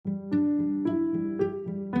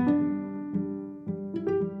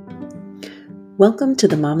Welcome to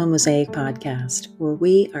the Mama Mosaic podcast, where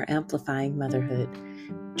we are amplifying motherhood.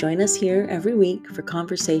 Join us here every week for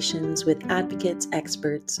conversations with advocates,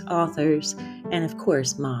 experts, authors, and of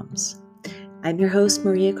course, moms. I'm your host,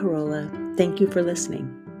 Maria Carolla. Thank you for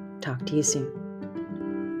listening. Talk to you soon.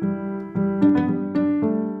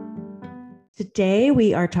 Today,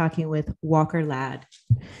 we are talking with Walker Ladd.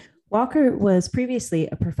 Walker was previously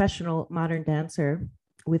a professional modern dancer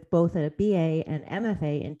with both a BA and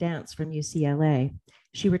MFA in dance from UCLA.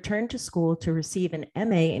 She returned to school to receive an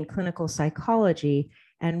MA in clinical psychology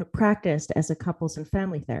and practiced as a couples and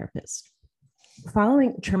family therapist.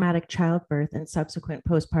 Following traumatic childbirth and subsequent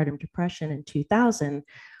postpartum depression in 2000,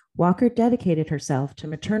 Walker dedicated herself to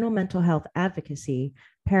maternal mental health advocacy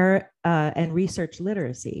and research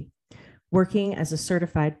literacy, working as a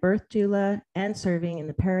certified birth doula and serving in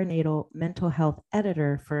the perinatal mental health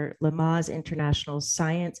editor for Lamaze International's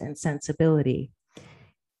Science and Sensibility.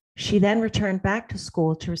 She then returned back to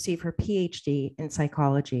school to receive her PhD in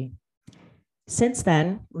psychology. Since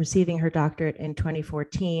then, receiving her doctorate in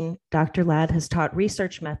 2014, Dr. Ladd has taught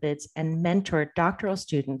research methods and mentored doctoral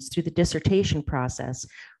students through the dissertation process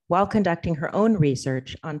while conducting her own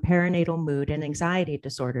research on perinatal mood and anxiety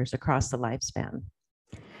disorders across the lifespan.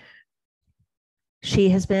 She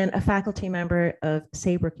has been a faculty member of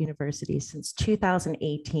Saybrook University since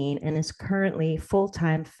 2018 and is currently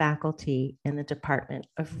full-time faculty in the Department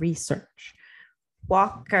of Research.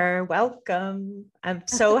 Walker, welcome. I'm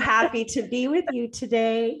so happy to be with you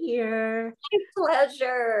today here. My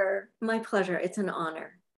pleasure. My pleasure. It's an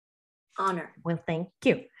honor. Well, thank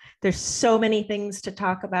you. There's so many things to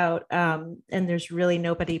talk about, and there's really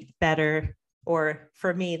nobody better, or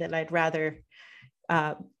for me, that I'd rather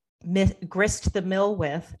grist the mill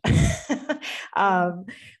with. But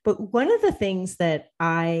one of the things that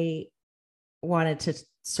I wanted to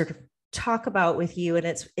sort of talk about with you, and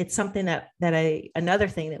it's something another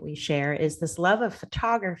thing that we share, is this love of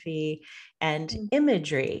photography and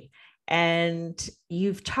imagery. And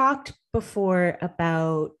you've talked before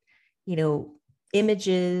about,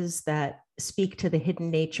 images that speak to the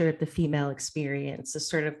hidden nature of the female experience, the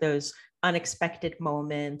sort of those unexpected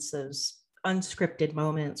moments, those unscripted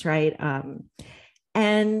moments, right?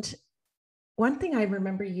 And one thing I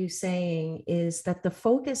remember you saying is that the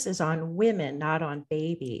focus is on women, not on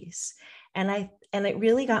babies. And it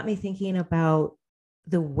really got me thinking about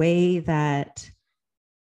the way that,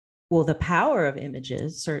 well, the power of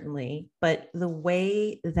images, certainly, but the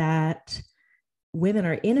way that women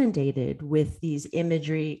are inundated with these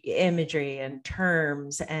imagery and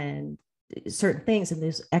terms and certain things and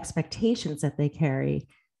those expectations that they carry,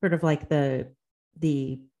 sort of like the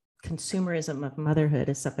consumerism of motherhood,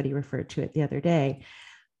 as somebody referred to it the other day.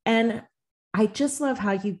 And I just love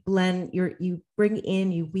how you you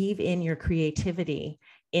weave in your creativity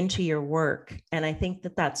into your work. And I think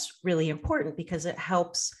that that's really important because it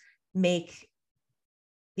helps make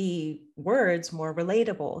the words more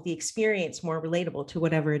relatable, the experience more relatable to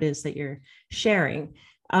whatever it is that you're sharing.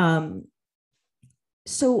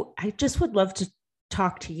 So I just would love to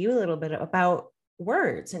talk to you a little bit about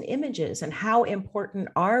words and images and how important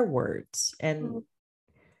are words, and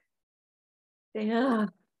what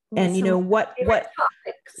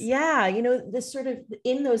topics. This sort of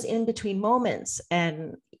in those in between moments.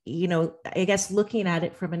 And I guess looking at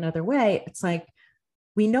it from another way, it's like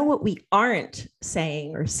we know what we aren't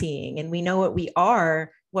saying or seeing, and we know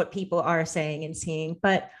what people are saying and seeing,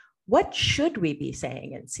 but what should we be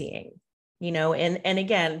saying and seeing? And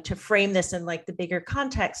again, to frame this in like the bigger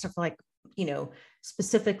context of like,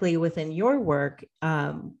 specifically within your work,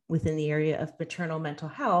 within the area of maternal mental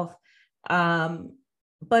health,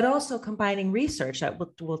 but also combining research that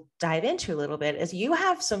we'll dive into a little bit, as you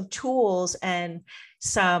have some tools and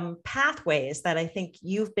some pathways that I think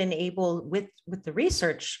you've been able, with the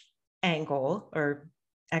research angle or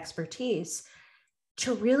expertise,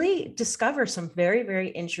 to really discover some very, very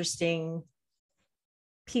interesting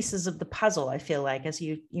pieces of the puzzle, I feel like, as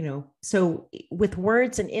so with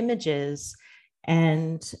words and images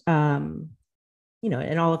and, and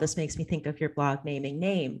all of this makes me think of your blog, Naming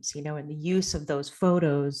Names, and the use of those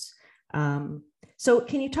photos. So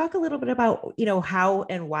can you talk a little bit about, how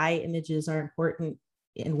and why images are important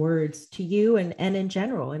in words to you and in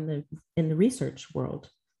general in the research world?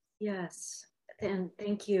 Yes. And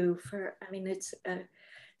thank you for, it's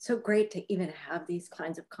so great to even have these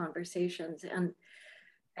kinds of conversations. And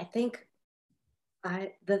I think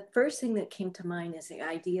the first thing that came to mind is the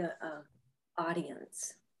idea of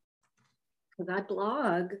audience. Because I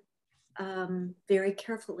blog very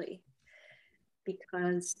carefully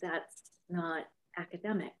because that's not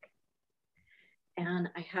academic. And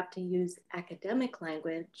I have to use academic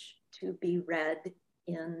language to be read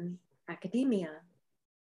in academia,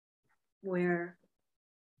 where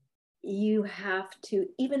you have to,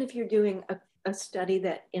 even if you're doing a study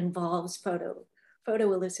that involves photo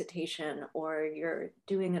elicitation, or you're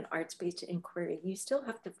doing an arts-based inquiry, you still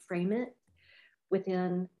have to frame it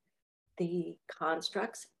within the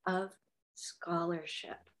constructs of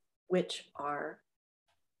scholarship, which are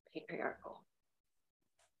patriarchal.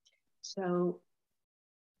 So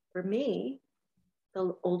for me,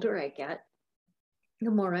 the older I get,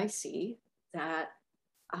 the more I see that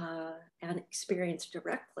and experience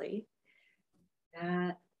directly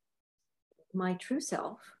that my true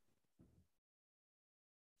self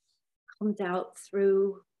comes out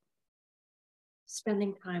through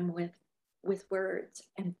spending time with words.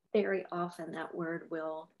 And very often that word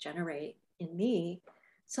will generate in me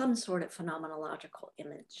some sort of phenomenological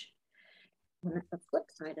image. And the flip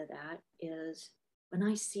side of that is when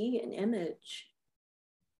I see an image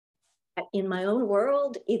in my own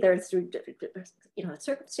world, either through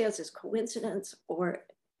circumstances, coincidence, or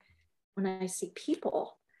when I see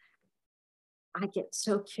people, I get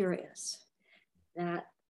so curious that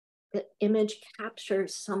the image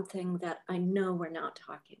captures something that I know we're not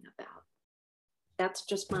talking about. That's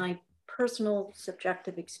just my personal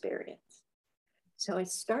subjective experience. So I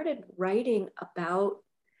started writing about,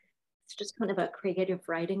 it's just kind of a creative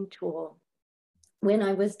writing tool. When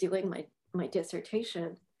I was doing my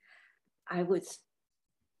dissertation, I was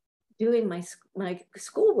doing my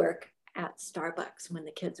schoolwork at Starbucks when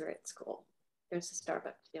the kids were at school. There's a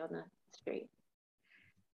Starbucks down the street.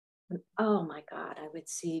 And oh my God, I would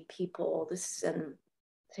see people, this is in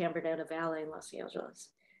San Bernardino Valley in Los Angeles.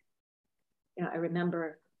 You know, I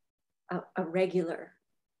remember a regular,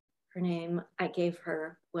 her name I gave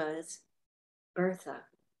her was Bertha.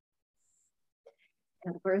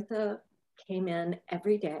 And Bertha came in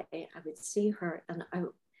every day. I would see her, and I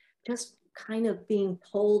just kind of being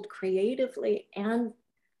pulled creatively and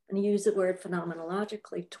use the word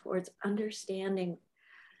phenomenologically towards understanding,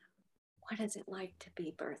 what is it like to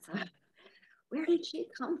be Bertha? Where did she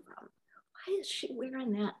come from? Why is she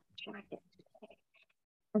wearing that jacket today?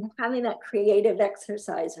 And having that creative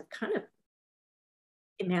exercise of kind of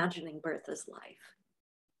imagining Bertha's life.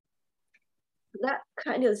 That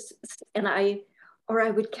kind of, and I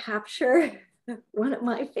would capture, one of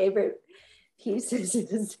my favorite pieces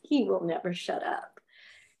is He Will Never Shut Up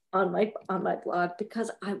on my blog,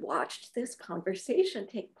 because I watched this conversation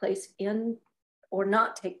take place or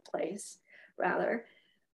not take place, rather,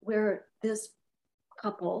 where this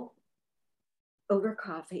couple over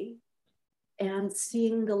coffee and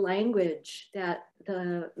seeing the language that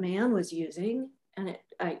the man was using, and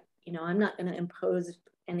I'm not going to impose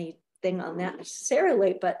anything on that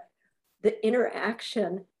necessarily, but the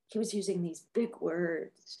interaction, he was using these big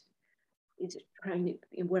words. He's trying to,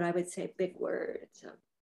 what I would say, big words,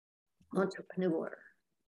 entrepreneur,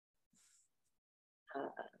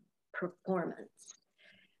 performance.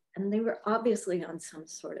 And they were obviously on some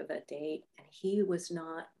sort of a date, and he was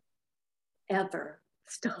not ever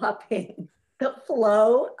stopping the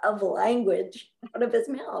flow of language out of his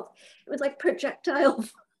mouth. It was like projectile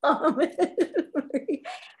vomit. It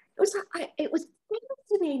was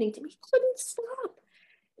fascinating to me. He couldn't stop.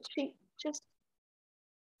 She just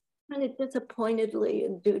kind of disappointedly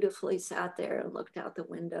and dutifully sat there and looked out the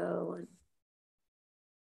window.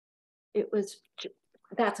 And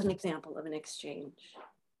that's an example of an exchange.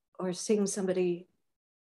 Or seeing somebody,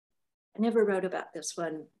 I never wrote about this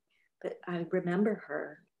one, but I remember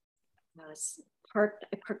her. I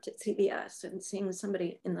parked at CVS and seeing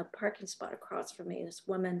somebody in the parking spot across from me, this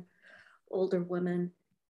woman, older woman.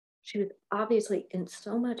 She was obviously in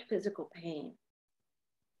so much physical pain,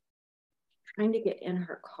 trying to get in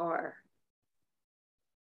her car.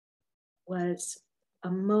 Was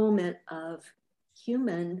a moment of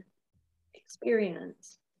human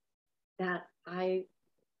experience that I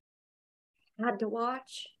had to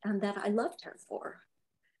watch and that I loved her for.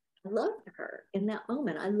 I loved her in that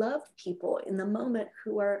moment. I love people in the moment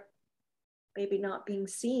who are maybe not being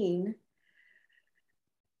seen.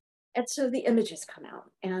 And so the images come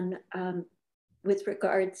out. And with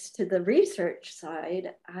regards to the research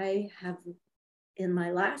side, I have, in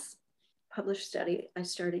my last published study, I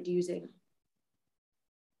started using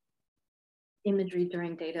imagery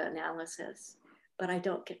during data analysis, but I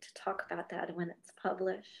don't get to talk about that when it's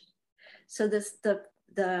published. So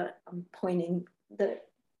I'm pointing, the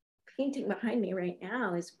painting behind me right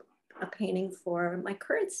now is a painting for my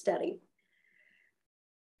current study.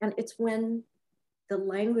 And it's when the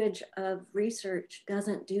language of research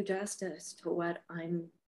doesn't do justice to what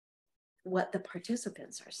the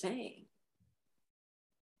participants are saying.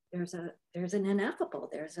 there's an ineffable,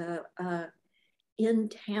 there's a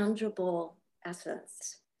intangible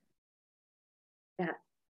essence that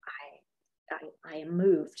I am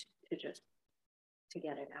moved to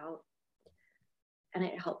get it out. And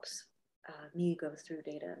it helps me go through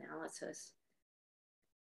data analysis.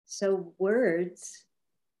 So words,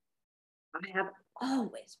 I have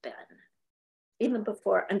always been, even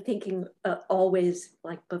before, I'm thinking always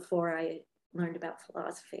like before I learned about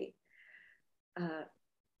philosophy,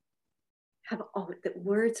 have always, that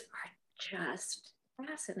words are just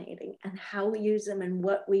fascinating, and how we use them and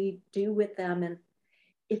what we do with them. And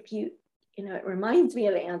if you know, it reminds me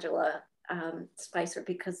of Angela Spicer,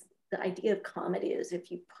 because the idea of comedy is if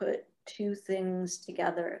you put two things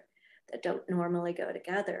together that don't normally go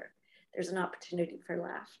together, there's an opportunity for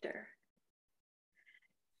laughter.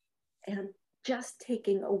 And just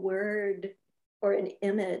taking a word or an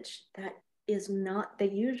image that is not the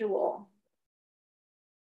usual,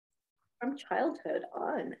 from childhood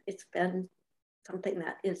on, it's been something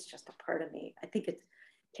that is just a part of me. I think it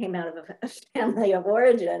came out of a family of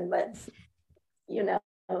origin, but you know,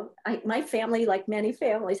 my family, like many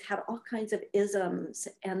families, had all kinds of isms,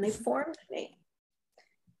 and they formed me.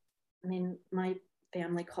 I mean, my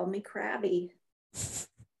family called me crabby.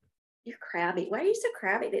 You're crabby. Why are you so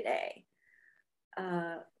crabby today?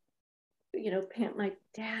 You know, my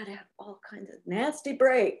dad had all kinds of nasty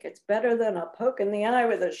break. It's better than a poke in the eye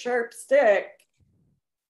with a sharp stick.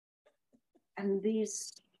 And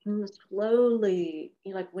these slowly,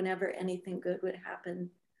 you know, like whenever anything good would happen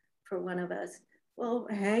for one of us, well,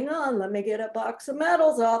 hang on, let me get a box of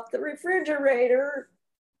medals off the refrigerator.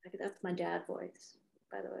 That's my dad voice,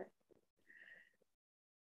 by the way.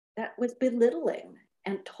 That was belittling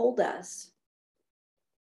and told us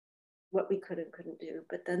what we could and couldn't do.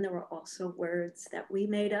 But then there were also words that we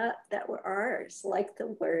made up that were ours, like the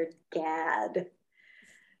word gad.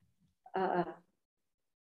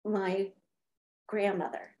 My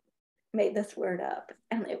grandmother made this word up,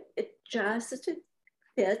 and it just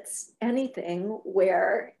fits anything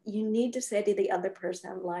where you need to say to the other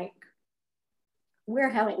person, like, we're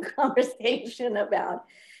having a conversation about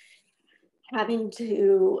having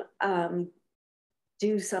to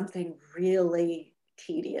do something really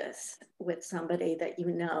tedious with somebody that you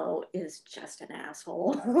know is just an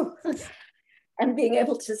asshole. And being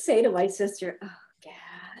able to say to my sister, oh,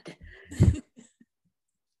 God.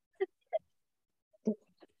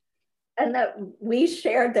 And that we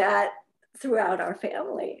shared that throughout our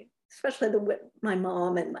family, especially my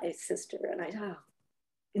mom and my sister. And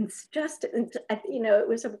it's just, you know, it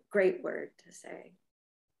was a great word to say.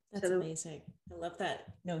 That's amazing. I love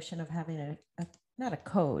that notion of having a not a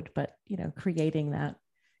code, but, you know, creating that,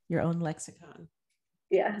 your own lexicon.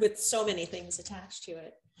 Yeah. With so many things attached to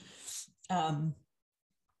it.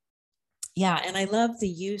 Yeah. And I love the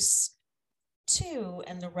use too,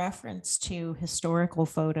 and the reference to historical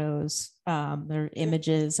photos. There are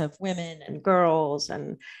images of women and girls.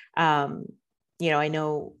 And, you know, I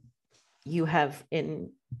know you have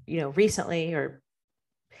recently, or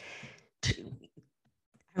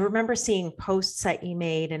I remember seeing posts that you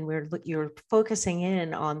made, and you're focusing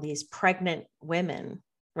in on these pregnant women,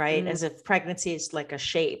 right? As if pregnancy is like a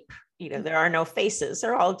shape, you know, there are no faces,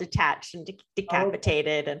 they're all detached and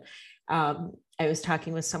decapitated. And I was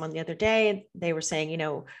talking with someone the other day, and they were saying, you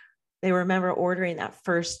know, they remember ordering that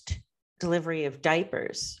first delivery of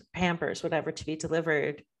diapers, Pampers, whatever, to be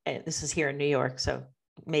delivered. And this is here in New York, so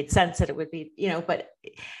it made sense that it would be, you know, but,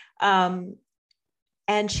 and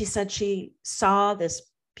she said she saw this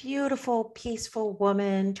beautiful, peaceful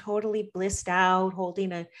woman, totally blissed out,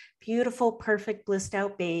 holding a beautiful, perfect, blissed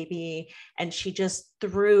out baby. And she just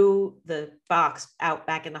threw the box out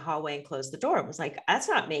back in the hallway and closed the door. It was like, that's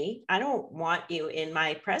not me. I don't want you in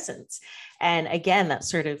my presence. And again, that's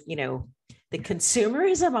sort of, you know, the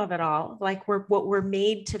consumerism of it all, like what we're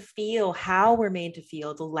made to feel, how we're made to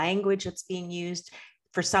feel, the language that's being used.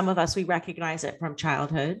 For some of us, we recognize it from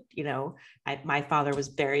childhood. You know, my father was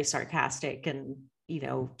very sarcastic and, you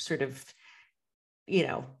know, sort of, you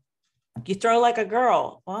know, you throw like a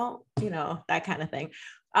girl, well, you know, that kind of thing.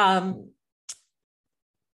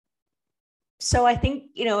 So I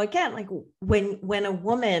think, you know, again, like when a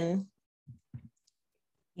woman,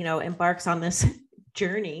 you know, embarks on this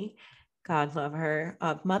journey, God love her,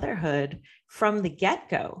 of motherhood from the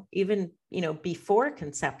get-go, even, you know, before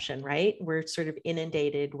conception, right? We're sort of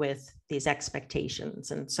inundated with these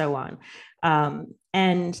expectations and so on.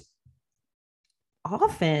 And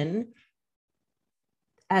often,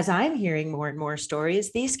 as I'm hearing more and more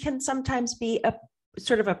stories, these can sometimes be a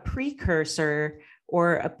sort of a precursor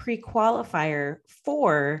or a pre-qualifier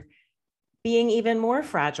for being even more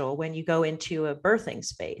fragile when you go into a birthing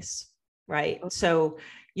space, right? So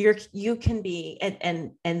you can be,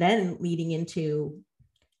 and then leading into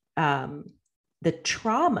the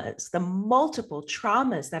traumas, the multiple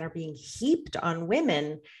traumas that are being heaped on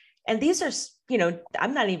women. And these are, you know,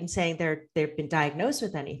 I'm not even saying they've been diagnosed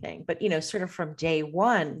with anything, but, you know, sort of from day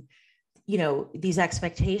one, you know, these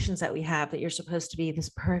expectations that we have that you're supposed to be this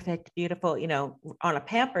perfect, beautiful, you know, on a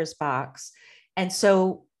Pampers box. And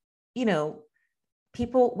so, you know,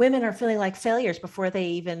 women are feeling like failures before they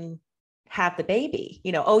even have the baby.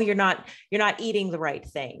 You know, oh, you're not eating the right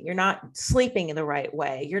thing, you're not sleeping in the right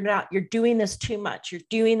way, you're doing this too much, you're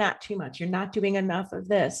doing that too much, you're not doing enough of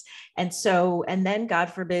this. And so, and then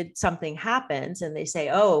God forbid something happens and they say,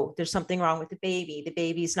 oh, there's something wrong with the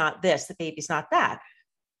baby's not this, the baby's not that.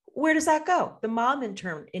 Where does that go? The mom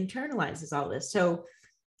internalizes all this. So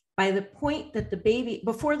by the point that the baby,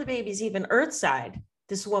 before the baby's even earthside,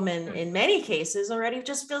 this woman in many cases already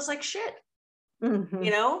just feels like shit. You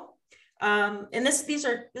know, and this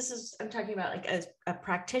is I'm talking about like a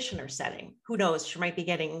practitioner setting. Who knows? She might be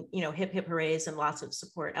getting, you know, hip hoorays and lots of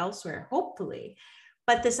support elsewhere, hopefully.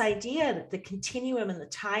 But this idea that the continuum and the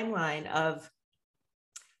timeline of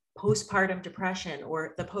postpartum depression,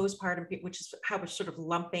 or the postpartum, which is how we're sort of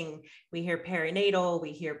lumping, we hear perinatal,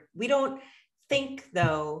 we don't think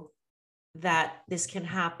though that this can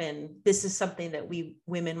happen. This is something that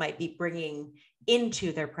women might be bringing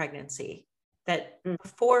into their pregnancy, that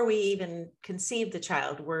before we even conceive the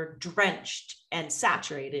child, we're drenched and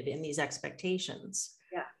saturated in these expectations.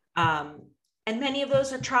 Yeah. And many of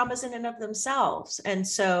those are traumas in and of themselves. And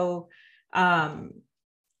so,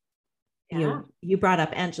 you brought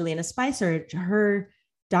up Angelina Spicer. Her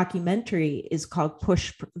documentary is called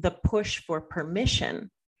The Push for Permission.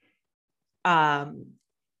 And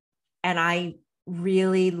I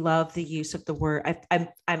really love the use of the word.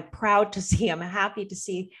 I'm proud to see, I'm happy to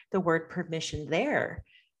see the word permission there.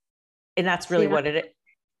 And that's really what it is.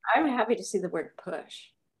 I'm happy to see the word push.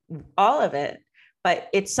 All of it. But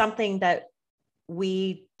it's something that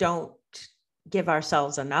we don't give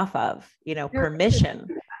ourselves enough of, you know, permission.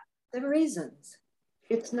 The reasons.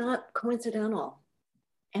 It's not coincidental.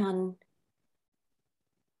 And,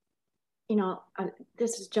 you know,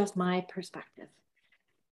 this is just my perspective.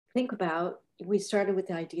 Think about, we started with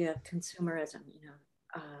the idea of consumerism, you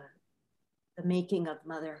know, the making of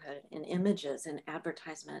motherhood in images and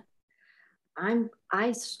advertisement.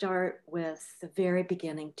 I start with the very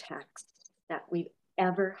beginning text that we've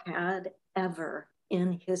ever had, ever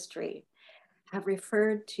in history, have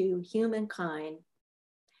referred to humankind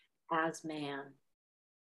as man.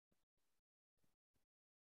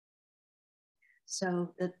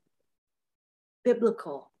 So the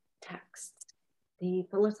biblical texts, the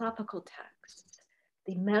philosophical texts,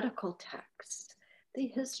 the medical texts, the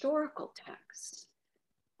historical texts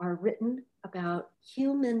are written about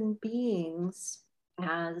human beings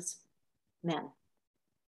as men.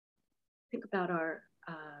 Think about our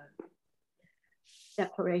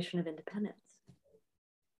Declaration of Independence,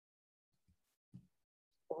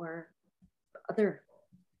 or other,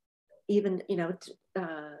 even, you know,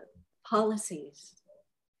 policies,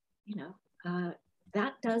 you know,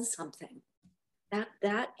 that does something.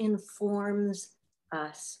 That informs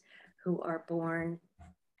us who are born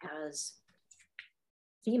as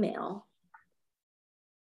female,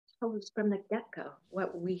 from the get-go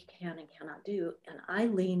what we can and cannot do. And I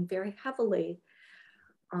lean very heavily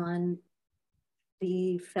on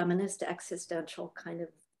the feminist existential kind of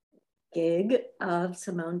gig of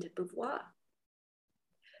Simone de Beauvoir,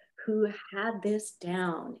 who had this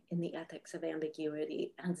down in the Ethics of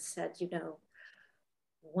Ambiguity and said, you know,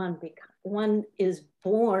 one is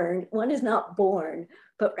not born,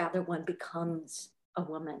 but rather one becomes a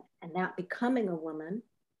woman. And that becoming a woman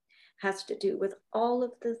has to do with all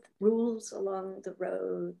of the rules along the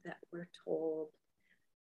road that we're told,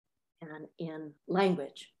 and in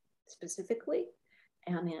language specifically,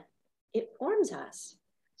 and it forms us.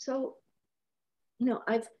 So, you know,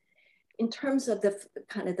 in terms of the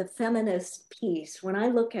kind of the feminist piece, when I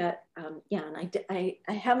look at, and I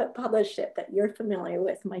haven't published it, but you're familiar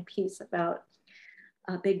with my piece about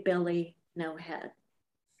big belly, no head.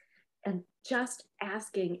 And just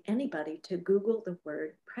asking anybody to Google the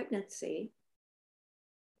word pregnancy,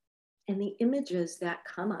 and the images that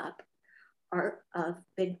come up are of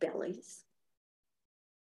big bellies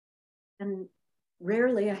and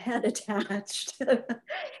rarely a head attached.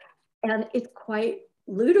 And it's quite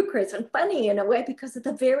ludicrous and funny in a way because of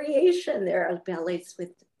the variation. There are bellies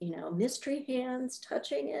with, you know, mystery hands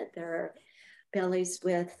touching it. There are bellies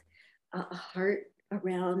with a heart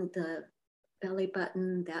around the belly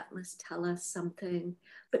button, that must tell us something,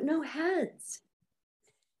 but no heads.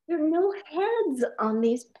 There are no heads on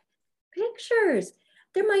these pictures.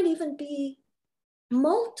 There might even be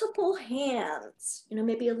multiple hands, you know,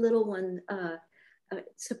 maybe a little one.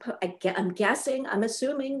 I'm guessing, I'm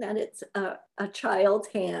assuming that it's a child's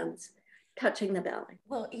hands touching the belly.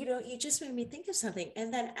 Well, you know, you just made me think of something.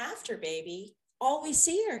 And then after baby, all we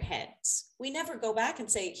see are heads. We never go back and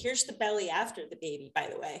say, here's the belly after the baby, by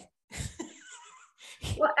the way.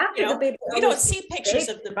 Well, after you know, the baby, we don't see pictures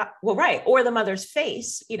of the, well, right. Or the mother's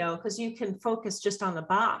face, you know, because you can focus just on the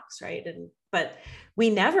box, right? But we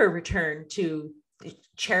never return to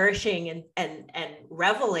cherishing and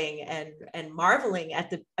reveling and marveling at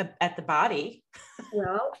the body.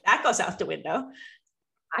 Well, that goes out the window.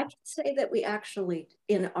 I can say that we actually,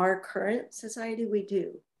 in our current society, we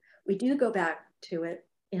do go back to it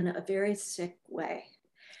in a very sick way.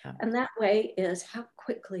 Yeah. And that way is, how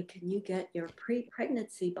quickly can you get your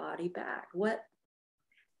pre-pregnancy body back?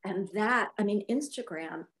 And that, I mean,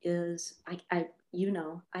 Instagram is, I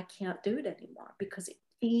can't do it anymore because it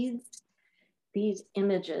feeds these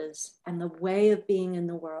images, and the way of being in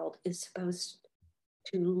the world is supposed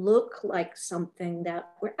to look like something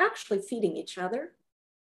that we're actually feeding each other.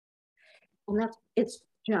 And it's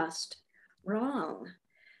just wrong.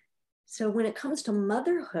 So when it comes to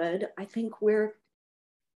motherhood, I think we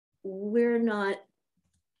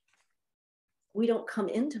don't come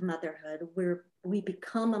into motherhood. We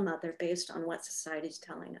become a mother based on what society's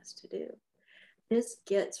telling us to do. This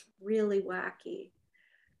gets really wacky.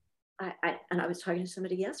 And I was talking to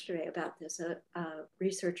somebody yesterday about this, a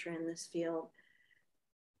researcher in this field.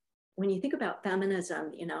 When you think about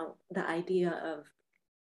feminism, you know, the idea of,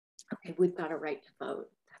 okay, we've got a right to vote.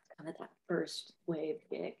 That's kind of that first wave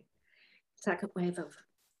gig. Second wave of,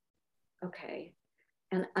 okay,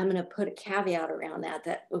 and I'm going to put a caveat around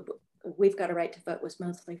that we've got a right to vote was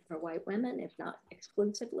mostly for white women, if not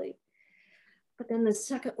exclusively. But then the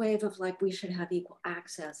second wave of, like, we should have equal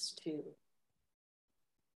access to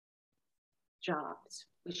jobs.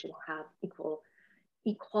 We should have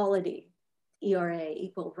equality, ERA,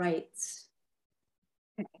 equal rights.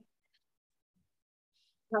 Okay.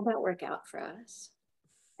 How'd that work out for us?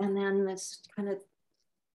 And then this kind of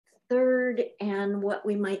third, and what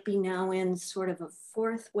we might be now in, sort of a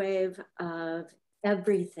fourth wave of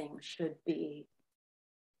everything should be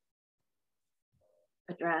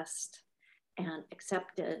addressed and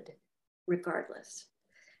accepted regardless.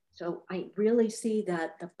 So I really see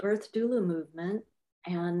that the birth doula movement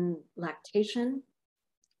and lactation,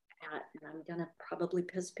 and I'm gonna probably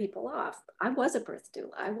piss people off. I was a birth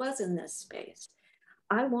doula. I was in this space.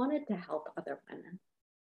 I wanted to help other women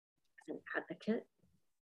as an advocate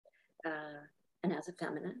and as a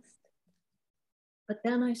feminist. But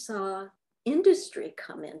then I saw industry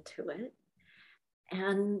come into it,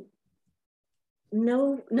 and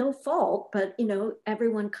no fault, but you know,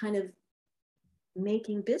 everyone kind of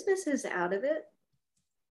making businesses out of it,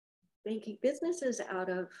 making businesses out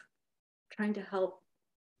of trying to help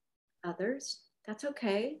others. That's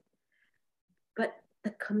okay. But the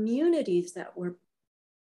communities that were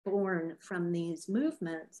born from these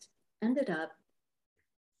movements ended up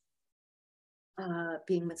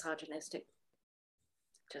being misogynistic.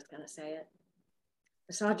 Just gonna say it.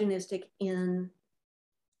 Misogynistic in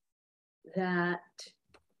that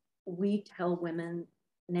we tell women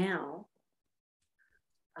now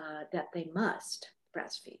that they must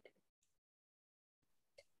breastfeed,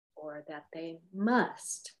 or that they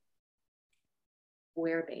must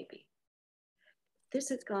wear baby. This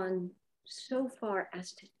has gone so far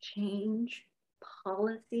as to change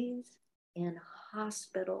policies in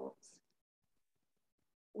hospitals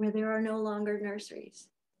where there are no longer nurseries.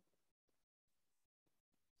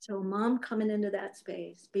 So a mom coming into that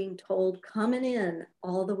space, being told coming in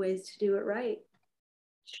all the ways to do it right,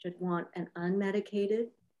 should want an unmedicated,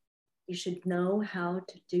 you should know how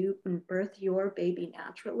to do and birth your baby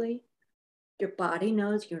naturally. Your body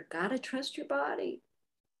knows, you've got to trust your body.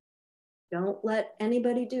 Don't let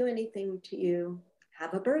anybody do anything to you.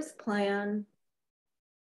 Have a birth plan.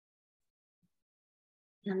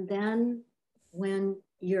 And then when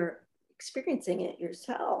you're experiencing it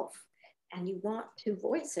yourself and you want to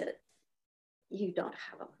voice it, you don't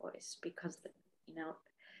have a voice because, you know,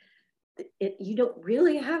 you don't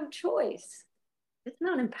really have a choice. It's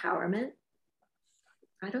not empowerment.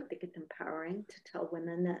 I don't think it's empowering to tell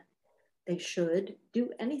women that they should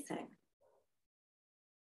do anything.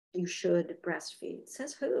 You should breastfeed.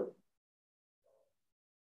 Says who?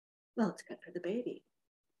 Well, it's good for the baby.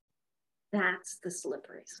 That's the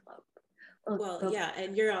slippery slope. Well, yeah,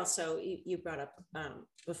 and you're also, you brought up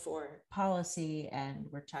before policy, and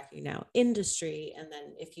we're talking now industry, and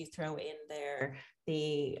then if you throw in there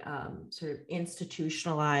the sort of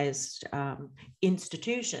institutionalized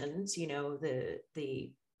institutions, you know,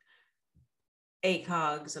 the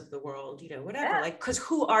ACOGs of the world, you know, whatever, like, because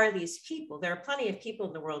who are these people? There are plenty of people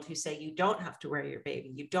in the world who say you don't have to wear your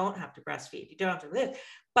baby, you don't have to breastfeed, you don't have to live,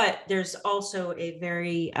 but there's also a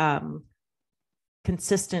very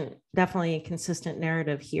definitely a consistent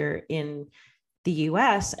narrative here in the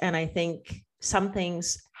US. And I think some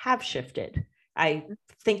things have shifted. I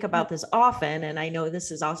think about this often, and I know this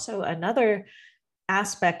is also another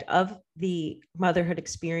aspect of the motherhood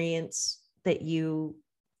experience that you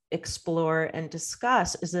explore and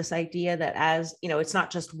discuss, is this idea that, as you know, it's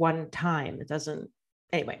not just one time. It doesn't,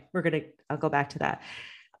 anyway, I'll go back to that.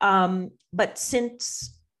 But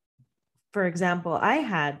since, for example, I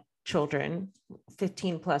had children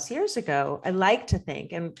 15 plus years ago, I like to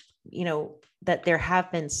think, and you know, that there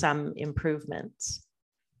have been some improvements.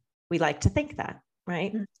 We like to think that,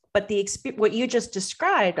 right? Mm-hmm. But what you just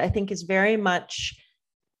described, I think, is very much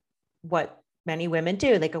what many women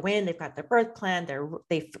do. They go in, they've got their birth plan,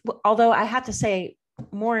 although I have to say,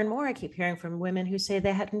 more and more I keep hearing from women who say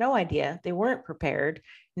they had no idea, they weren't prepared,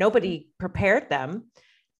 nobody prepared them,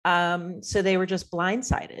 so they were just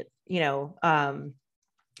blindsided, you know.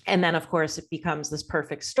 And then of course it becomes this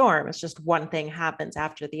perfect storm. It's just one thing happens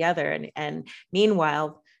after the other, and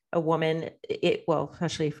meanwhile a woman,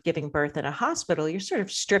 especially giving birth in a hospital, you're sort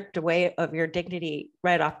of stripped away of your dignity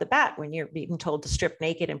right off the bat when you're being told to strip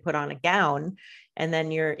naked and put on a gown, and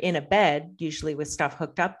then you're in a bed, usually with stuff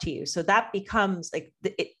hooked up to you. So that becomes like,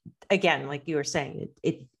 again, like you were saying,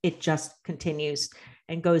 it just continues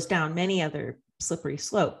and goes down many other slippery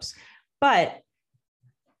slopes. But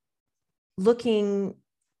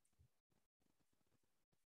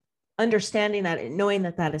understanding that, knowing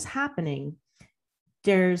that that is happening,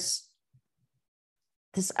 there's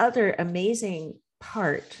this other amazing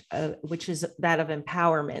part, which is that of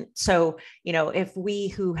empowerment. So, you know, if we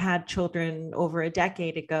who had children over a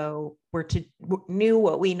decade ago knew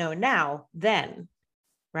what we know now, then,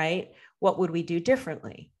 right, what would we do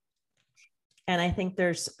differently? And I think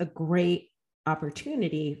there's a great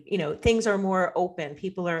opportunity. You know, things are more open.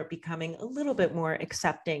 People are becoming a little bit more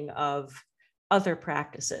accepting of other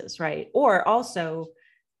practices, right? Or also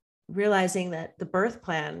realizing that the birth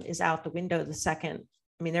plan is out the window the second.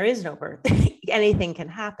 I mean, there is no birth. Anything can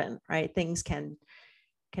happen, right? Things can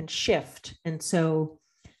shift. And so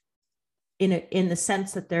in the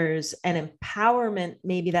sense that there's an empowerment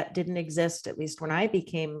maybe that didn't exist, at least when I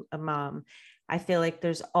became a mom, I feel like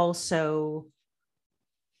there's also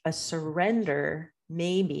a surrender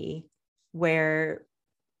maybe where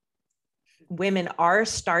women are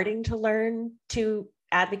starting to learn to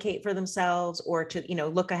advocate for themselves, or to, you know,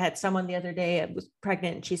 look ahead. Someone the other day, I was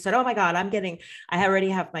pregnant, and she said, oh my God, I already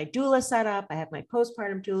have my doula set up. I have my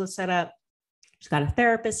postpartum doula set up. She's got a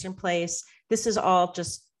therapist in place. This is all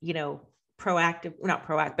just, you know, not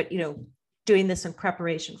proactive, but, you know, doing this in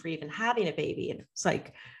preparation for even having a baby. And it's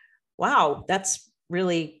like, wow, that's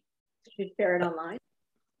really. Did you share it online?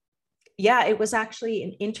 Yeah, it was actually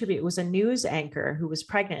an interview. It was a news anchor who was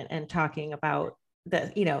pregnant and talking about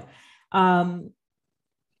the, you know,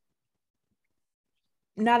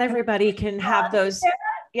 not everybody can have those.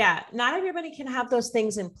 Yeah, not everybody can have those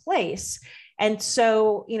things in place. And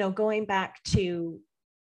so, you know, going back to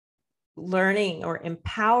learning or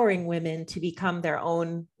empowering women to become their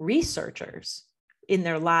own researchers in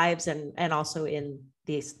their lives, and also in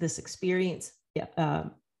this experience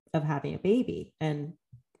of having a baby, and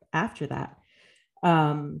after that,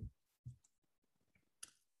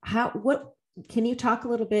 what can you talk a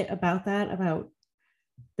little bit about that, about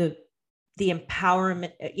the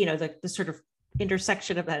empowerment, you know, the sort of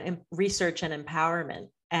intersection of that research and empowerment,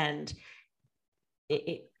 and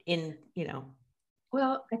in, you know?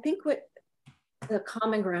 Well, I think what the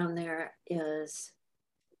common ground there is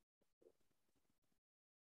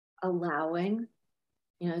allowing,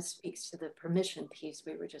 you know, it speaks to the permission piece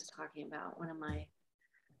we were just talking about. One of my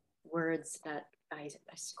words that I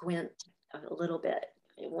squint a little bit,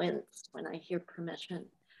 I wince when I hear permission.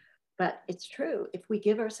 But it's true. If we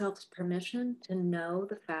give ourselves permission to know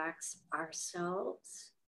the facts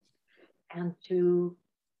ourselves and to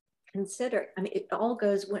consider, I mean, it all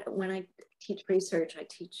goes, when I teach research,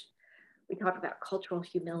 we talk about cultural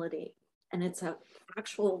humility, and it's an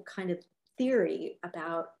actual kind of theory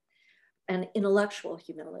about an intellectual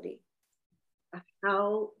humility, of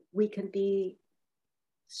how we can be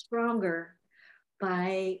stronger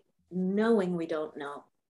by knowing we don't know.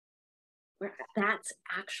 That's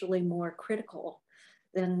actually more critical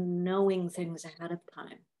than knowing things ahead of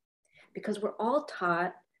time. Because we're all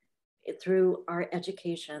taught through our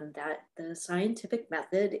education that the scientific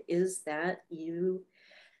method is that you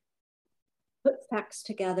put facts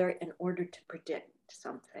together in order to predict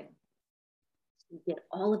something. You get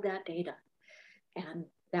all of that data. And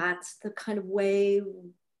that's the kind of way,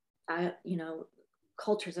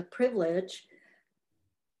 cultures of privilege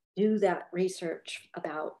do that research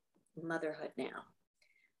about motherhood now.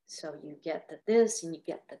 So you get the this and you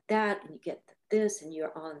get the that and you get the this and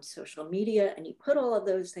you're on social media and you put all of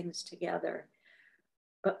those things together,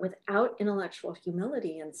 but without intellectual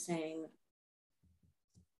humility and saying,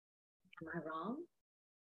 am I wrong?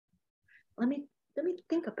 Let me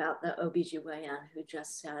think about the OBGYN who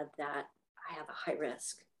just said that I have a high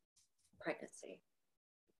risk pregnancy.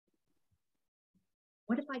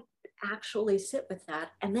 What if I actually sit with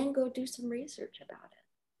that and then go do some research about it?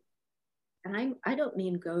 And I don't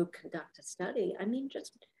mean go conduct a study. I mean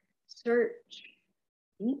just search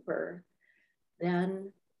deeper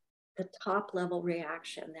than the top level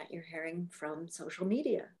reaction that you're hearing from social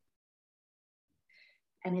media.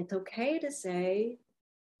 And it's okay to say,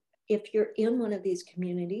 if you're in one of these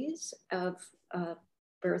communities of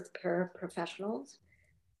birth paraprofessionals,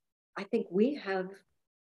 I think we have,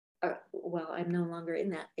 well, I'm no longer in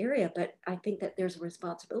that area, but I think that there's a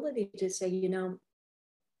responsibility to say,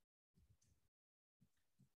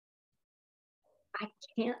 I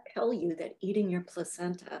can't tell you that eating your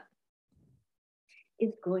placenta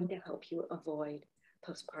is going to help you avoid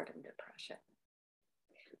postpartum depression.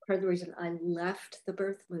 Part of the reason I left the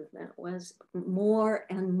birth movement was more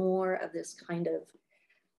and more of this kind of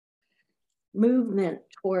movement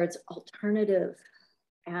towards alternative.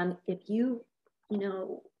 And if you,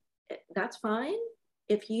 that's fine.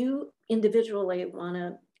 If you individually want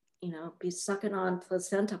to, be sucking on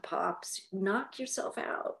placenta pops, knock yourself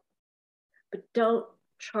out. But don't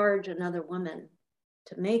charge another woman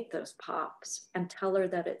to make those pops and tell her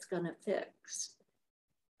that it's going to fix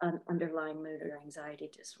an underlying mood or anxiety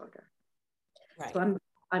disorder. Right. So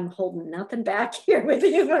I'm holding nothing back here with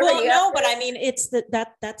you, Maria. Well, no, but I mean, it's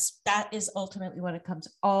that is ultimately what it comes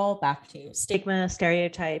all back to: stigma,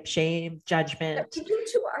 stereotype, shame, judgment. We do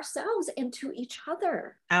to ourselves and to each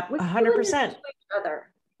other. 100%.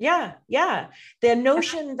 Yeah. The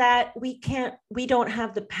notion that we don't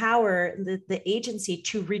have the power, the agency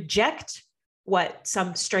to reject what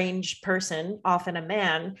some strange person, often a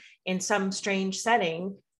man, in some strange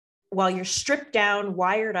setting, while you're stripped down,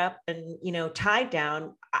 wired up, and, tied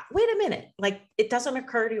down. Wait a minute. Like, it doesn't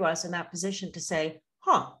occur to us in that position to say,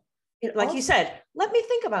 you said, let me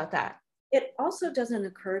think about that. It also doesn't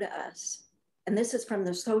occur to us, and this is from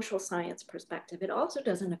the social science perspective, it also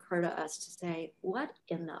doesn't occur to us to say, what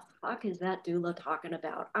in the fuck is that doula talking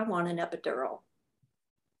about? I want an epidural.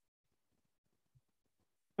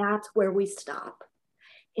 That's where we stop.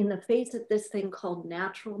 In the face of this thing called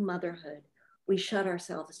natural motherhood, we shut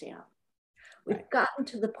ourselves down. We've gotten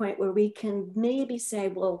to the point where we can maybe say,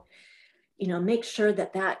 well, make sure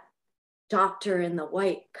that doctor in the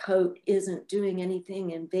white coat isn't doing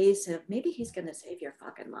anything invasive. Maybe he's going to save your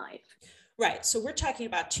fucking life. Right. So we're talking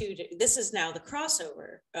about this is now the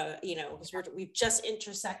crossover, because we've just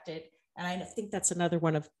intersected. And I think that's another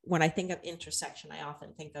one of, when I think of intersection, I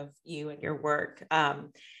often think of you and your work.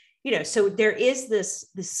 So there is this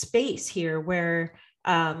space here where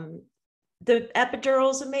the epidural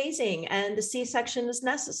is amazing and the C-section is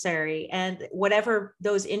necessary, and whatever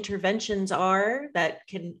those interventions are that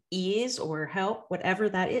can ease or help, whatever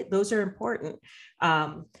that is, those are important.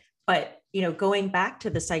 But going back to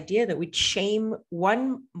this idea that we'd shame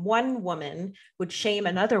one woman would shame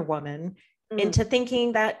another woman into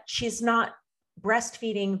thinking that she's not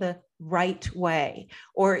breastfeeding the right way,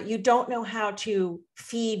 or you don't know how to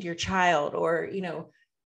feed your child, or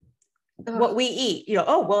what we eat,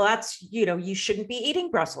 that's, you shouldn't be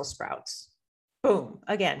eating Brussels sprouts. Boom,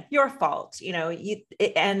 again, your fault,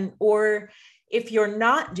 or if you're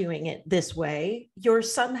not doing it this way, you're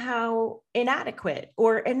somehow inadequate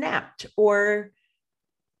or inept, or,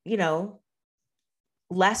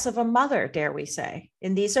 less of a mother, dare we say.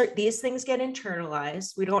 And these things get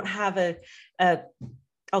internalized. We don't have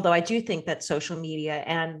although I do think that social media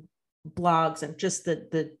and blogs and just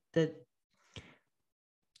the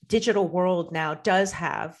digital world now does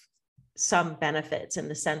have some benefits, in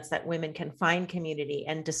the sense that women can find community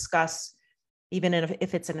and discuss, even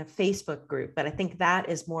if it's in a Facebook group. But I think that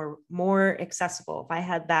is more accessible. If I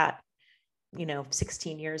had that,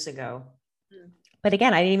 16 years ago, but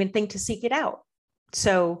again, I didn't even think to seek it out.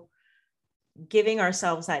 So giving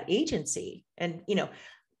ourselves that agency, and,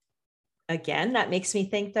 again, that makes me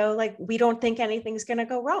think though, like, we don't think anything's going to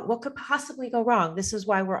go wrong. What could possibly go wrong? This is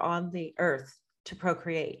why we're on the earth, to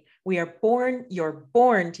procreate. We are born, you're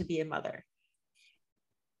born to be a mother.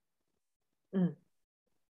 Mm.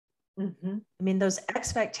 Mm-hmm. I mean, those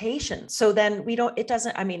expectations. So then we don't, it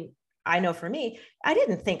doesn't, I mean, I know for me, I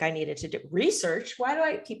didn't think I needed to do research. Why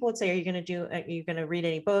do people would say, are you going to do, are you going to read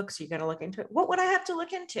any books? Are you going to look into it? What would I have to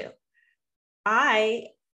look into?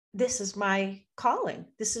 This is my calling.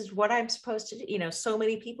 This is what I'm supposed to do. You know, so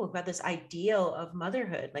many people who have this ideal of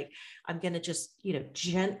motherhood. Like, I'm going to just, you know,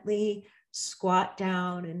 gently squat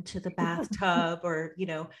down into the bathtub or, you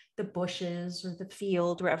know, the bushes or the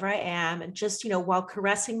field, wherever I am. And just, you know, while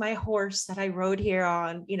caressing my horse that I rode here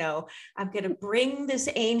on, you know, I'm going to bring this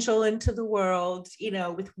angel into the world, you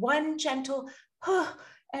know, with one gentle, oh,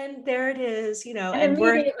 and there it is, you know, and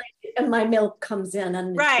immediately my milk comes in.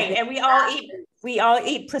 And right. And we all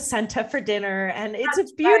eat placenta for dinner, and it's a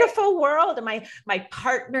beautiful world. And my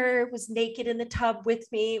partner was naked in the tub with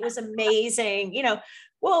me. It was amazing, you know.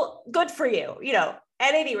 Well, good for you, you know.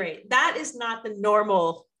 At any rate, that is not the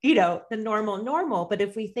normal, you know, the normal. But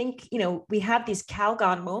if we think, you know, we have these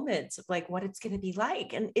Calgon moments of like what it's going to be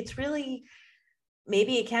like, and it's really,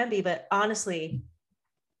 maybe it can be, but honestly,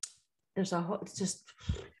 there's a whole, it's just.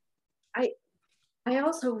 I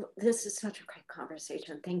also, this is such a great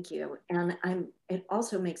conversation. Thank you. And it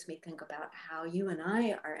also makes me think about how you and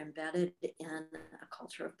I are embedded in a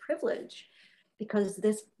culture of privilege, because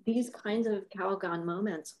these kinds of Calgon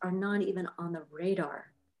moments are not even on the radar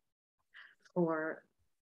for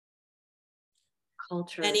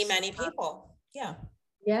cultures. Many people. Yeah.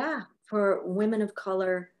 Yeah. For women of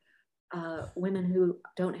color, women who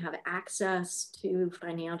don't have access to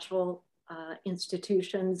financial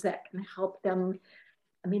institutions that can help them.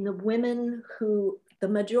 I mean, the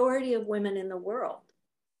majority of women in the world,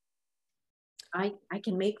 I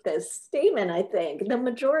can make this statement, I think, the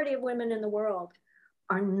majority of women in the world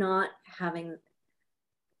are not having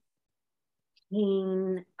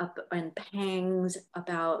pain and pangs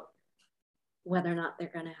about whether or not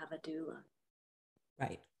they're going to have a doula.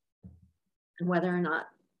 Right. And whether or not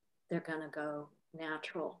they're going to go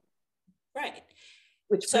natural. Right.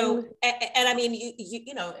 And I mean,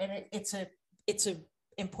 you know, and it's a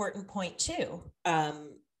important point too,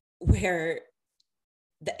 where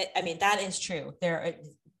I mean, that is true.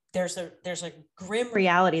 There's a grim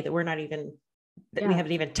reality that we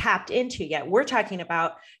haven't even tapped into yet. We're talking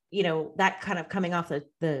about, you know, that kind of coming off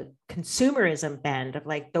the consumerism bend of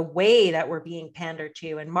like the way that we're being pandered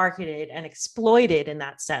to and marketed and exploited in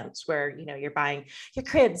that sense, where, you know, you're buying your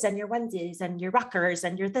cribs and your onesies and your rockers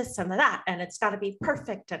and your this and that, and it's got to be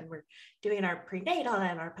perfect. And we're doing our prenatal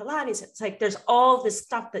and our Pilates. It's like, there's all this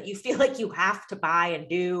stuff that you feel like you have to buy and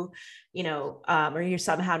do, you know, or you're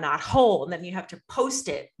somehow not whole. And then you have to post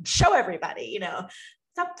it, show everybody, you know,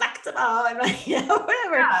 so flexible and like, you know,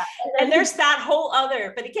 whatever. Yeah. And there's that whole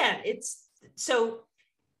other, but again, it's so,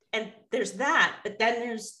 and there's that, but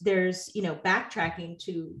then there's, you know, backtracking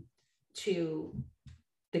to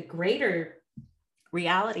the greater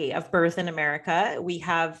reality of birth in America. We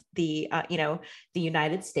have the, you know, the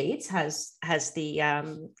United States has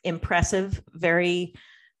the impressive, very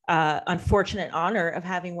unfortunate honor of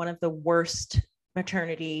having one of the worst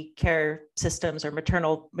maternity care systems or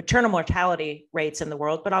maternal mortality rates in the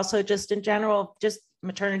world, but also just in general, just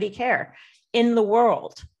maternity care in the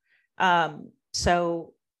world.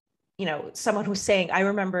 So, you know, someone was saying, I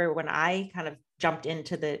remember when I kind of jumped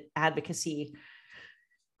into the advocacy,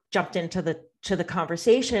 to the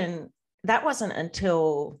conversation, that wasn't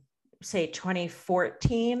until say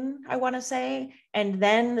 2014, I want to say. And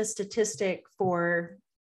then the statistic for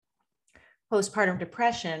postpartum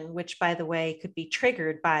depression, which by the way, could be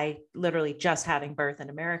triggered by literally just having birth in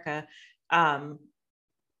America,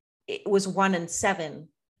 it was 1 in 7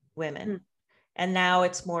 women. Mm. And now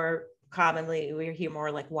it's more commonly, we hear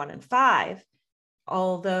more like 1 in 5.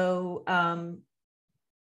 Although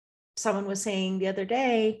someone was saying the other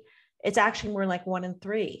day, it's actually more like 1 in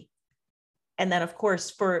 3. And then of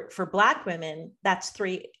course, for Black women, that's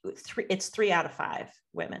it's 3 out of 5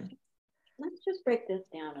 women. Let's just break this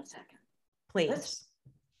down a second. Please.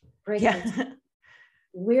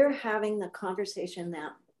 We're having the conversation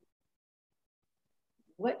that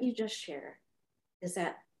what you just shared is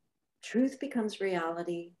that truth becomes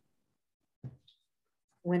reality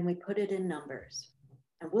when we put it in numbers,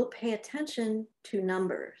 and we'll pay attention to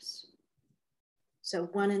numbers. So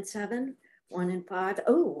 1 in 7, 1 in 5,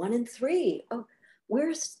 1 in 3. Oh,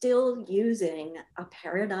 we're still using a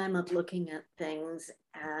paradigm of looking at things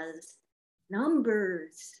as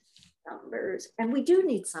numbers. And we do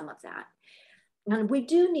need some of that. And we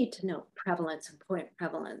do need to know prevalence and point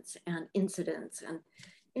prevalence and incidence. And,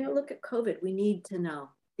 look at COVID, we need to know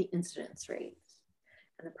the incidence rates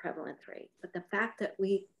and the prevalence rate. But the fact that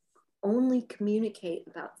we only communicate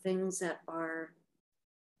about things that are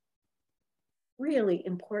really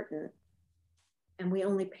important and we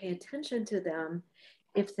only pay attention to them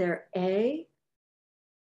if they're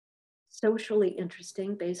socially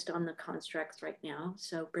interesting based on the constructs right now.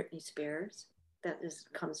 So Britney Spears,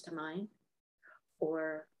 comes to mind,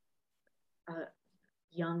 or a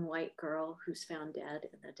young white girl who's found dead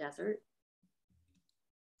in the desert.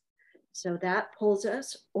 So that pulls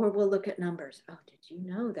us, or we'll look at numbers. Oh, did you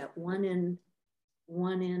know that one in,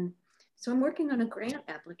 so I'm working on a grant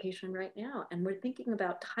application right now, and we're thinking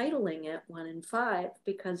about titling it 1 in 5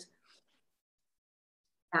 because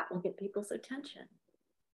that will get people's attention.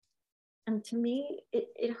 And to me,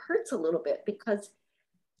 it hurts a little bit because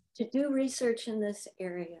to do research in this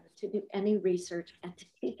area, to do any research and to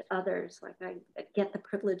teach others, like I get the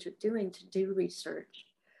privilege of doing, to do research,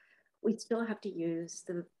 we still have to use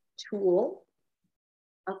the tool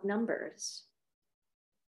of numbers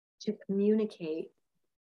to communicate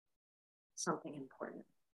something important.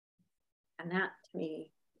 And that to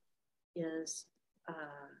me is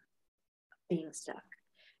being stuck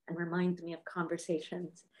and reminds me of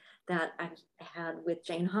conversations that I had with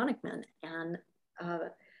Jane Honigman. And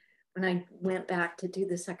when I went back to do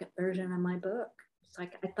the second version of my book, it's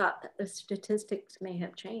like I thought that the statistics may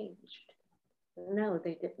have changed. No,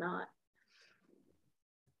 they did not.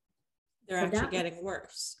 They're actually getting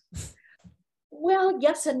worse. Well,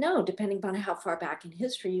 yes and no, depending upon how far back in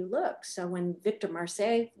history you look. So when Victor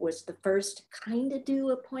Marseille was the first to kind of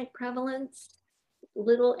do a point prevalence,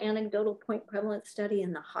 little anecdotal point prevalence study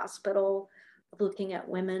in the hospital, looking at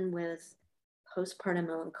women with postpartum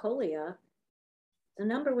melancholia, the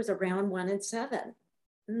number was around 1 in 7.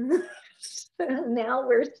 Now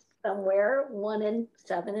we're somewhere 1 in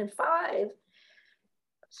 7 and 5.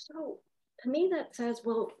 So to me, that says,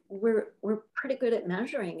 well, we're pretty good at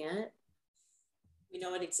measuring it. We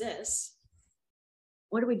know it exists.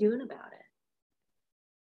 What are we doing about it?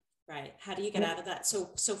 Right. How do you get out of that? So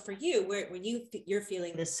for you, when you're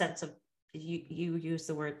feeling this sense of, you use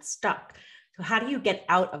the word stuck. So how do you get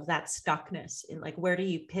out of that stuckness? And like, where do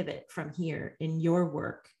you pivot from here in your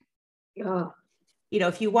work? Oh.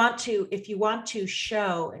 If you want to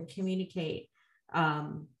show and communicate,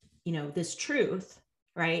 this truth,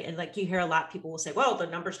 right? And like you hear a lot of people will say, well, the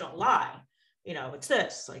numbers don't lie. It's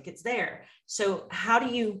this, like it's there. So how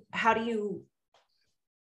do you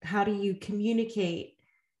communicate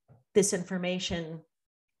this information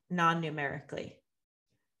non-numerically?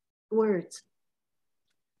 Words.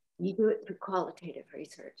 You do it through qualitative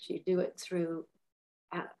research. You do it through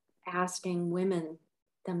asking women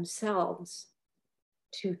themselves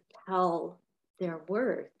to tell their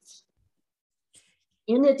words.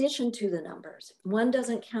 In addition to the numbers, one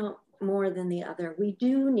doesn't count more than the other. We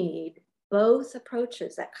do need both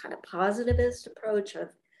approaches, that kind of positivist approach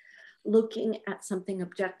of looking at something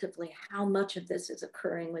objectively, how much of this is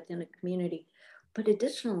occurring within a community. But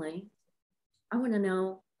additionally, I want to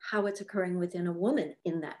know how it's occurring within a woman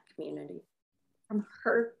in that community from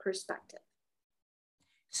her perspective.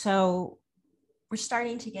 So we're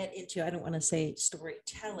starting to get into, I don't want to say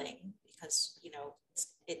storytelling because,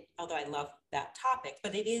 although I love that topic,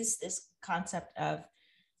 but it is this concept of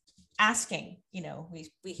asking, we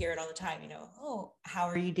hear it all the time, oh, how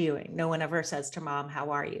are you doing? No one ever says to mom, how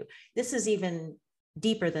are you? This is even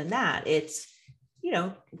deeper than that. It's,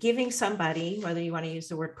 giving somebody, whether you want to use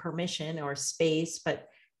the word permission or space, but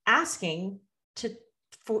asking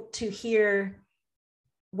to hear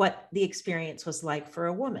what the experience was like for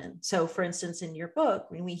a woman. So for instance, in your book,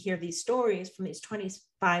 when we hear these stories from these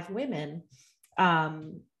 25 women,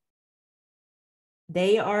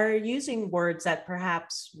 they are using words that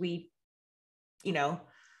perhaps we,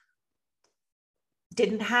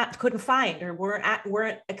 couldn't find or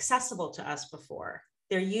weren't accessible to us before.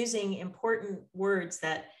 They're using important words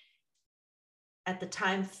that at the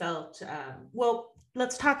time felt, well,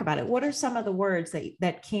 let's talk about it. What are some of the words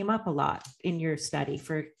that came up a lot in your study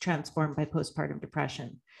for Transformed by Postpartum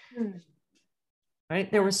Depression?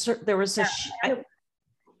 Right? There was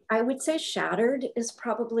I would say shattered is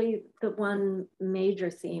probably the one major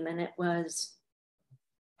theme, and it was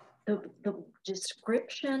the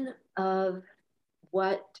description of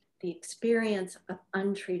what the experience of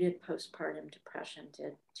untreated postpartum depression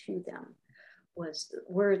did to them was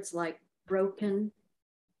words like broken,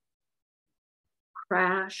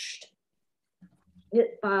 crashed,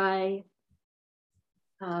 hit by,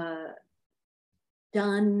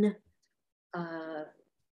 done,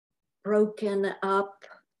 broken up,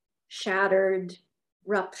 shattered,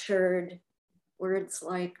 ruptured, words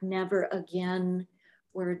like never again,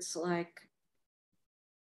 words like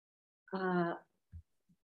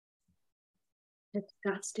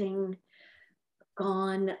disgusting,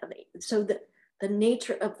 gone. So the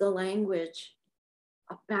nature of the language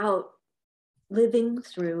about living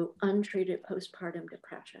through untreated postpartum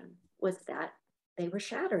depression was that they were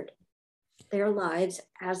shattered. Their lives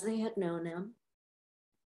as they had known them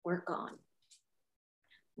were gone.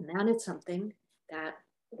 And that is something that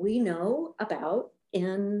we know about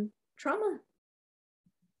in trauma.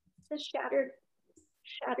 It's a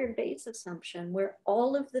shattered base assumption where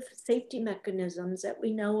all of the safety mechanisms that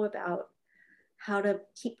we know about how to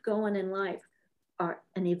keep going in life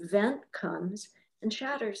an event comes and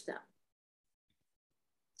shatters them.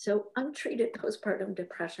 So untreated postpartum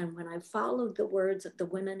depression, when I followed the words of the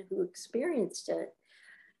women who experienced it,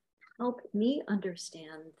 helped me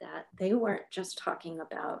understand that they weren't just talking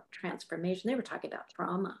about transformation, they were talking about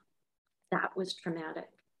trauma. That was traumatic.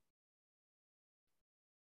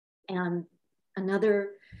 And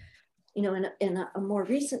another, in a more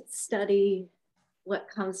recent study, what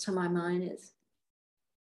comes to my mind is,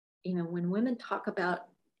 when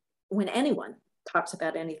anyone talks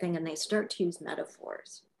about anything and they start to use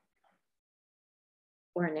metaphors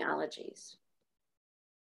or analogies,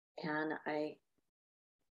 and I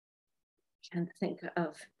can think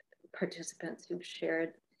of participants who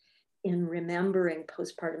shared in remembering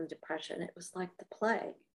postpartum depression, it was like the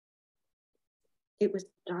plague. It was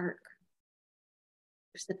dark.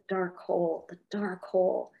 It was the dark hole.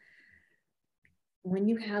 When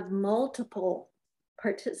you have multiple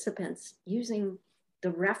participants using the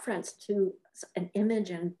reference to an image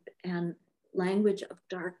and language of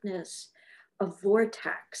darkness, a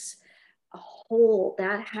vortex, a hole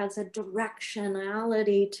that has a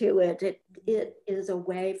directionality to it. It is a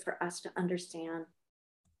way for us to understand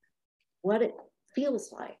what it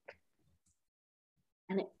feels like.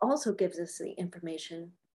 And it also gives us the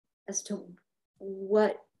information as to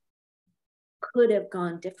what could have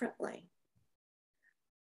gone differently.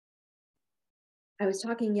 I was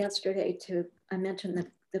talking yesterday I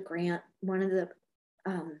mentioned the grant, one of the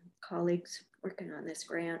colleagues working on this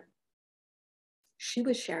grant, she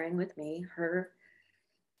was sharing with me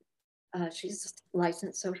she's a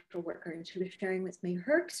licensed social worker, and she was sharing with me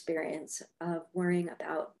her experience of worrying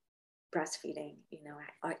about breastfeeding.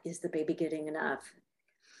 Is the baby getting enough?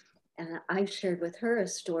 And I shared with her a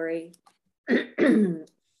story, I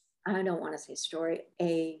don't want to say story,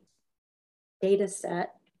 a data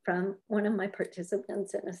set from one of my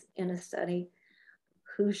participants in a study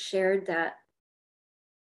who shared that,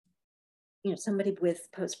 somebody with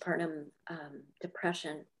postpartum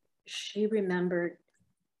depression, she remembered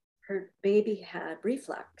her baby had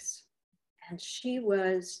reflux, and she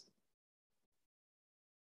was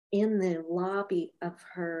in the lobby of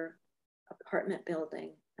her apartment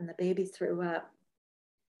building, and the baby threw up.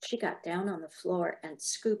 She got down on the floor and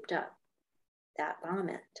scooped up that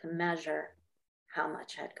vomit to measure how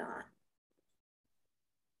much had gone.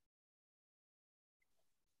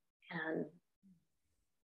 And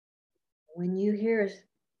when you hear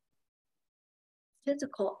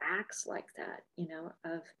physical acts like that,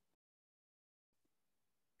 of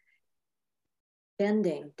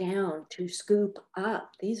bending down to scoop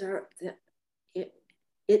up, these are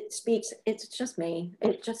it speaks, it's just me.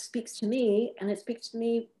 It just speaks to me, and it speaks to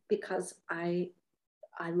me because I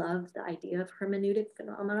love the idea of hermeneutic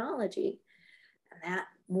phenomenology. And that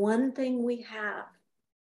one thing we have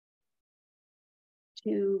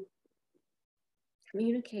to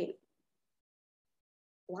communicate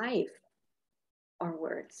life are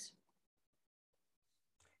words.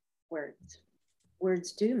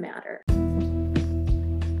 Words do matter.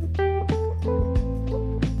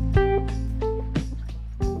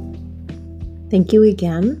 Thank you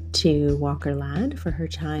again to Walker Ladd for her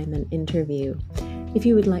time and interview. If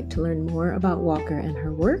you would like to learn more about Walker and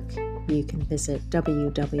her work, you can visit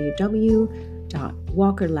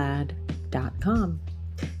www.walkerladd.com.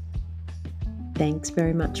 Thanks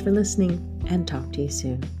very much for listening, and talk to you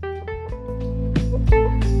soon.